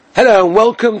Hello and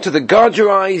welcome to the Guard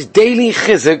Your Eyes Daily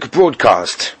Chizuk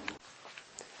broadcast.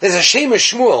 There's a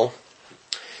Shemesh Shmuel.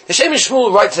 The Shemesh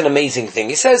Shmuel writes an amazing thing.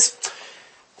 He says,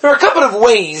 there are a couple of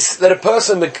ways that a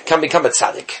person can become a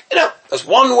Tzadik. There's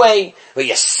one way where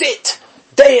you sit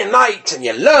day and night and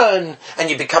you learn and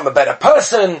you become a better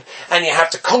person and you have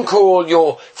to conquer all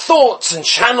your thoughts and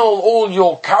channel all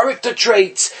your character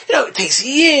traits. It takes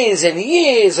years and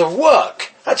years of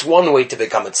work. That's one way to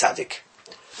become a Tzadik.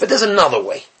 But there's another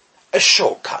way. A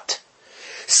shortcut.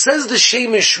 Says the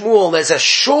Shemesh Shmuel, there's a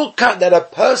shortcut that a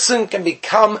person can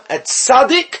become a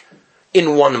tzaddik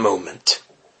in one moment.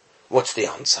 What's the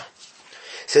answer?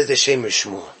 Says the Shemesh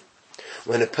Shmuel,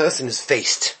 when a person is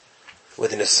faced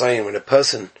with an assignment, when a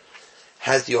person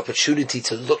has the opportunity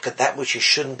to look at that which he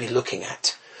shouldn't be looking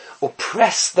at, or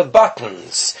press the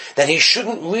buttons that he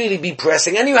shouldn't really be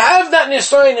pressing, and you have that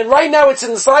assignment, and right now it's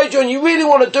inside you, and you really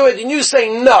want to do it, and you say,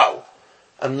 no,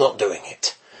 I'm not doing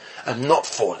it. I'm not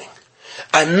falling.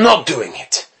 I'm not doing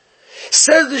it.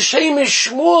 Says the Shemesh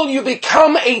Shmuel, you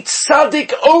become a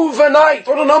tzaddik overnight.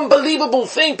 What an unbelievable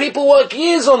thing. People work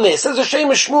years on this. Says the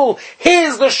Shemesh Shmuel,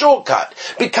 here's the shortcut.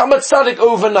 Become a tzaddik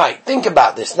overnight. Think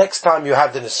about this. Next time you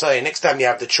have the Nisai, next time you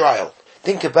have the trial,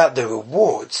 think about the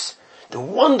rewards, the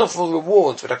wonderful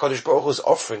rewards that HaKadosh Baruch Hu is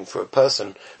offering for a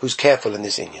person who's careful in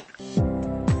this inyan.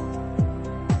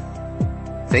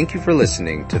 Thank you for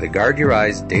listening to the Guard Your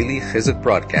Eyes Daily Chizuk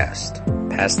broadcast.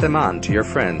 Pass them on to your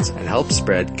friends and help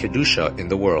spread Kedusha in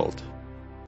the world.